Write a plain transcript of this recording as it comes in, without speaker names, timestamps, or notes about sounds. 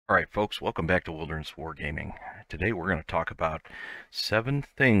Alright folks, welcome back to Wilderness Wargaming. Today we're going to talk about 7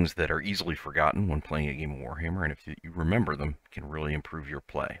 things that are easily forgotten when playing a game of Warhammer, and if you remember them, can really improve your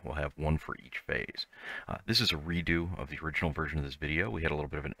play. We'll have one for each phase. This is a redo of the original version of this video. We had a little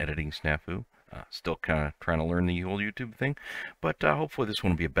bit of an editing snafu. Still kind of trying to learn the whole YouTube thing, but hopefully this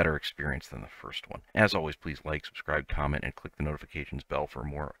one will be a better experience than the first one. As always, please like, subscribe, comment, and click the notifications bell for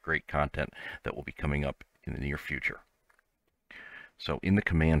more great content that will be coming up in the near future. So in the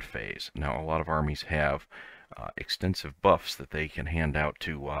command phase, now a lot of armies have extensive buffs that they can hand out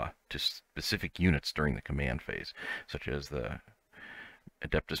to specific units during the command phase, such as the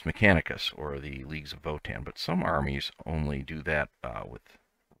Adeptus Mechanicus or the Leagues of Votan. But some armies only do that with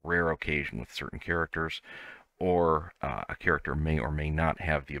rare occasion with certain characters, or a character may or may not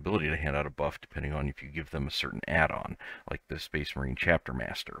have the ability to hand out a buff depending on if you give them a certain add-on, like the Space Marine Chapter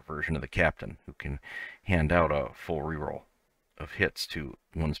Master version of the Captain, who can hand out a full reroll of hits to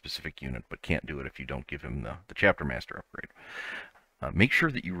one specific unit, but can't do it if you don't give him the Chapter Master upgrade. Make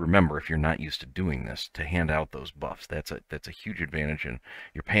sure that you remember, if you're not used to doing this, to hand out those buffs. That's a huge advantage, and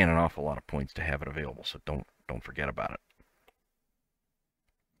you're paying an awful lot of points to have it available, so don't forget about it.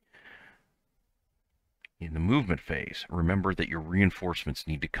 In the movement phase, remember that your reinforcements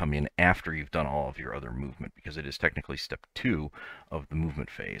need to come in after you've done all of your other movement, because it is technically step 2 of the movement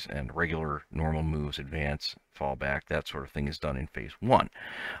phase, and regular normal moves, advance, fall back, that sort of thing is done in phase 1.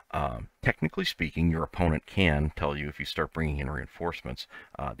 Technically speaking, your opponent can tell you, if you start bringing in reinforcements,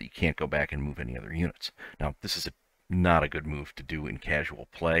 that you can't go back and move any other units. Now, this is not a good move to do in casual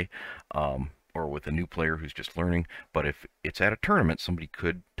play, or with a new player who's just learning, but if it's at a tournament, somebody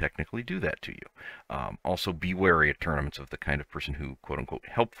could technically do that to you. Also, be wary at tournaments of the kind of person who, quote-unquote,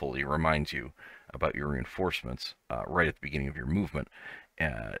 helpfully reminds you about your reinforcements right at the beginning of your movement,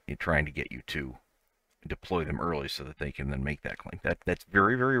 trying to get you to deploy them early so that they can then make that claim. That's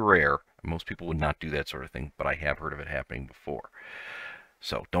very, very rare. Most people would not do that sort of thing, but I have heard of it happening before.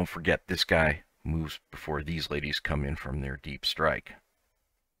 So don't forget, this guy moves before these ladies come in from their deep strike.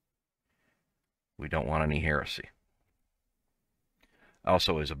 We don't want any heresy.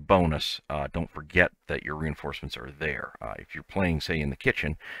 Also, as a bonus, don't forget that your reinforcements are there. If you're playing, say, in the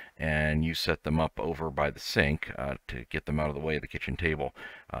kitchen, and you set them up over by the sink to get them out of the way of the kitchen table,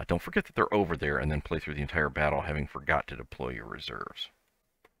 don't forget that they're over there, and then play through the entire battle having forgot to deploy your reserves.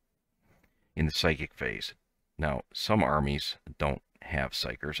 In the psychic phase, now, some armies don't have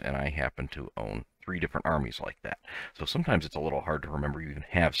psychers, and I happen to own 3 different armies like that. So sometimes it's a little hard to remember you even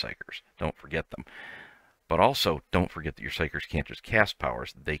have psychers. Don't forget them. But also, don't forget that your psychers can't just cast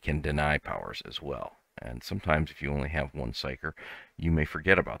powers, they can deny powers as well. And sometimes if you only have one psyker, you may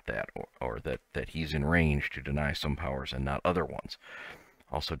forget about that, or that he's in range to deny some powers and not other ones.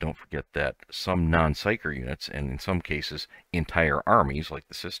 Also, don't forget that some non-psyker units, and in some cases entire armies, like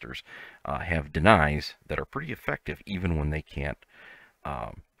the Sisters, have denies that are pretty effective even when they can't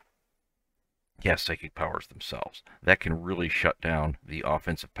cast psychic powers themselves. That can really shut down the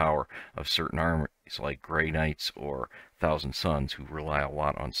offensive power of certain armies like Grey Knights or Thousand Sons, who rely a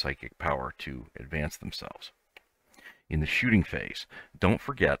lot on psychic power to advance themselves. In the shooting phase, don't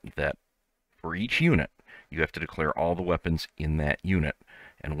forget that for each unit, you have to declare all the weapons in that unit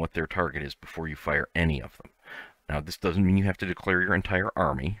and what their target is before you fire any of them. Now, this doesn't mean you have to declare your entire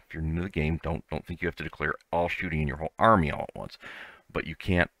army. If you're new to the game, don't think you have to declare all shooting in your whole army all at once. But you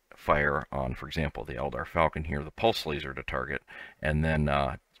can't fire on, for example, the Eldar Falcon here, the pulse laser to target, and then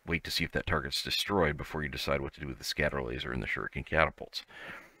wait to see if that target's destroyed before you decide what to do with the scatter laser and the shuriken catapults.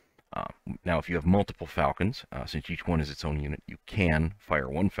 Now, if you have multiple Falcons, since each one is its own unit, you can fire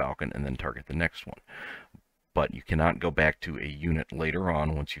one Falcon and then target the next one. But you cannot go back to a unit later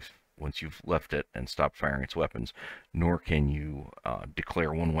on once you've left it and stopped firing its weapons, nor can you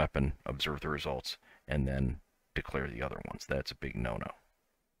declare one weapon, observe the results, and then declare the other ones. That's a big no-no.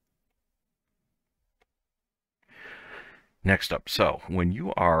 Next up, so when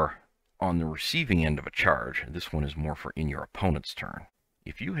you are on the receiving end of a charge, this one is more for in your opponent's turn.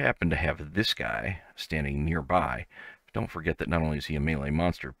 If you happen to have this guy standing nearby, don't forget that not only is he a melee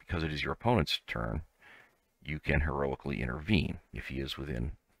monster, because it is your opponent's turn, you can heroically intervene if he is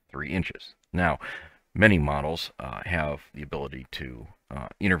within 3 inches. Now, many models have the ability to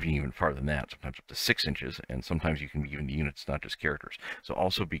intervene even farther than that, sometimes up to 6 inches, and sometimes you can be given to units, not just characters. So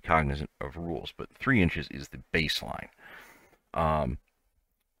also be cognizant of rules, but 3 inches is the baseline.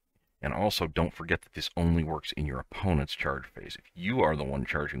 And also don't forget that this only works in your opponent's charge phase. If you are the one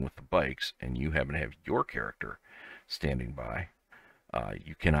charging with the bikes, and you happen to have your character standing by,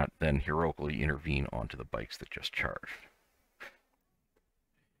 you cannot then heroically intervene onto the bikes that just charged.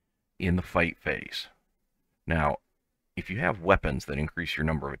 In the fight phase. Now, If you have weapons that increase your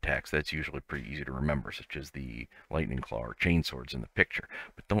number of attacks, that's usually pretty easy to remember, such as the lightning claw or chain swords in the picture.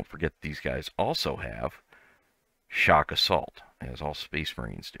 But don't forget these guys also have shock assault, as all Space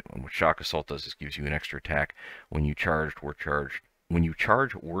Marines do. And what shock assault does is gives you an extra attack when you charge, were charged,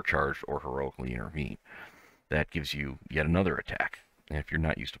 or heroically intervene. That gives you yet another attack. And if you're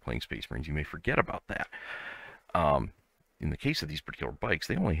not used to playing Space Marines, you may forget about that. In the case of these particular bikes,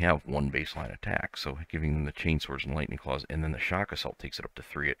 they only have one baseline attack, so giving them the chain swords and lightning claws, and then the shock assault takes it up to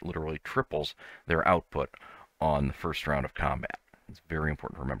 3. It literally triples their output on the first round of combat. It's very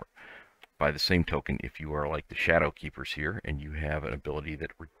important to remember. By the same token, if you are like the Shadow Keepers here, and you have an ability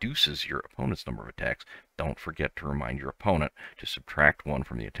that reduces your opponent's number of attacks, don't forget to remind your opponent to subtract 1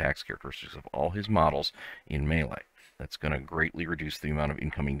 from the attacks characteristics of all his models in melee. That's going to greatly reduce the amount of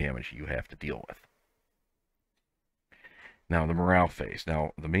incoming damage you have to deal with. Now, the morale phase.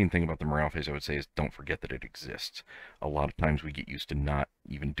 Now, the main thing about the morale phase, I would say, is don't forget that it exists. A lot of times we get used to not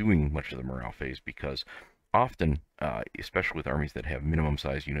even doing much of the morale phase because often, especially with armies that have minimum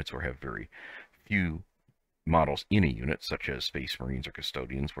size units or have very few models in a unit, such as Space Marines or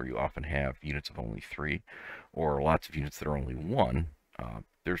Custodians, where you often have units of only 3, or lots of units that are only 1,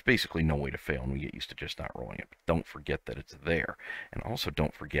 there's basically no way to fail, and we get used to just not rolling it. But don't forget that it's there. And also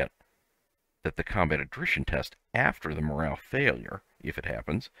don't forget that the combat attrition test after the morale failure, if it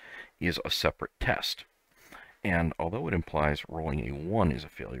happens, is a separate test. And although it implies rolling a 1 is a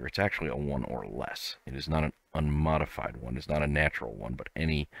failure, it's actually a 1 or less. It is not an unmodified 1. It's not a natural 1, but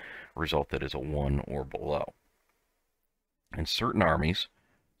any result that is a 1 or below. And certain armies,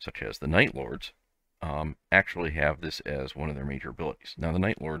 such as the Night Lords, actually have this as one of their major abilities. Now, the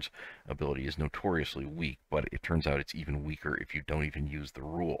Night Lord's ability is notoriously weak, but it turns out it's even weaker if you don't even use the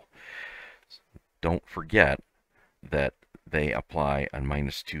rule. Don't forget that they apply a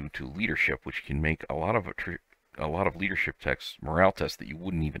 -2 to leadership, which can make a lot of leadership tests, morale tests that you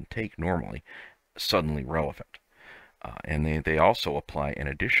wouldn't even take normally, suddenly relevant. And they also apply an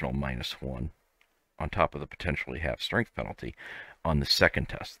additional -1 on top of the potentially half strength penalty on the second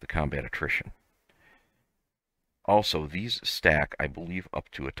test, the combat attrition. Also, these stack, I believe, up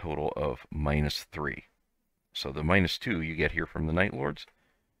to a total of -3. So the -2 you get here from the Night Lords,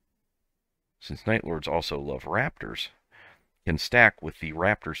 since Night Lords also love Raptors, can stack with the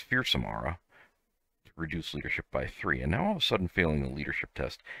Raptor's Fearsome Aura to reduce leadership by 3. And now all of a sudden failing the leadership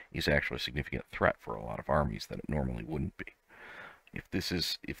test is actually a significant threat for a lot of armies that it normally wouldn't be. If this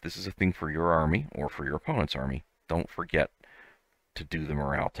is a thing for your army or for your opponent's army, don't forget to do the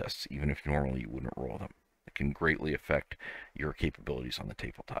morale tests, even if normally you wouldn't roll them. It can greatly affect your capabilities on the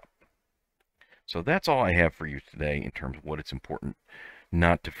tabletop. So that's all I have for you today in terms of what it's important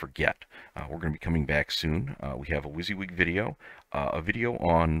not to forget. We're going to be coming back soon. We have a WYSIWYG video, a video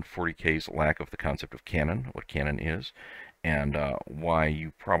on 40K's lack of the concept of canon, what canon is, and why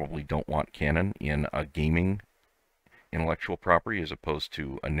you probably don't want canon in a gaming intellectual property as opposed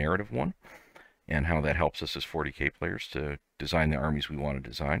to a narrative one, and how that helps us as 40K players to design the armies we want to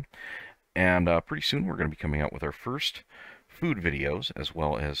design. And pretty soon we're going to be coming out with our first food videos, as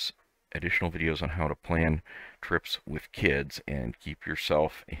well as additional videos on how to plan trips with kids and keep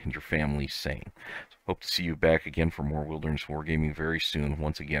yourself and your family sane. So hope to see you back again for more Wilderness Wargaming very soon.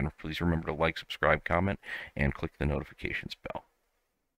 Once again, please remember to like, subscribe, comment, and click the notifications bell.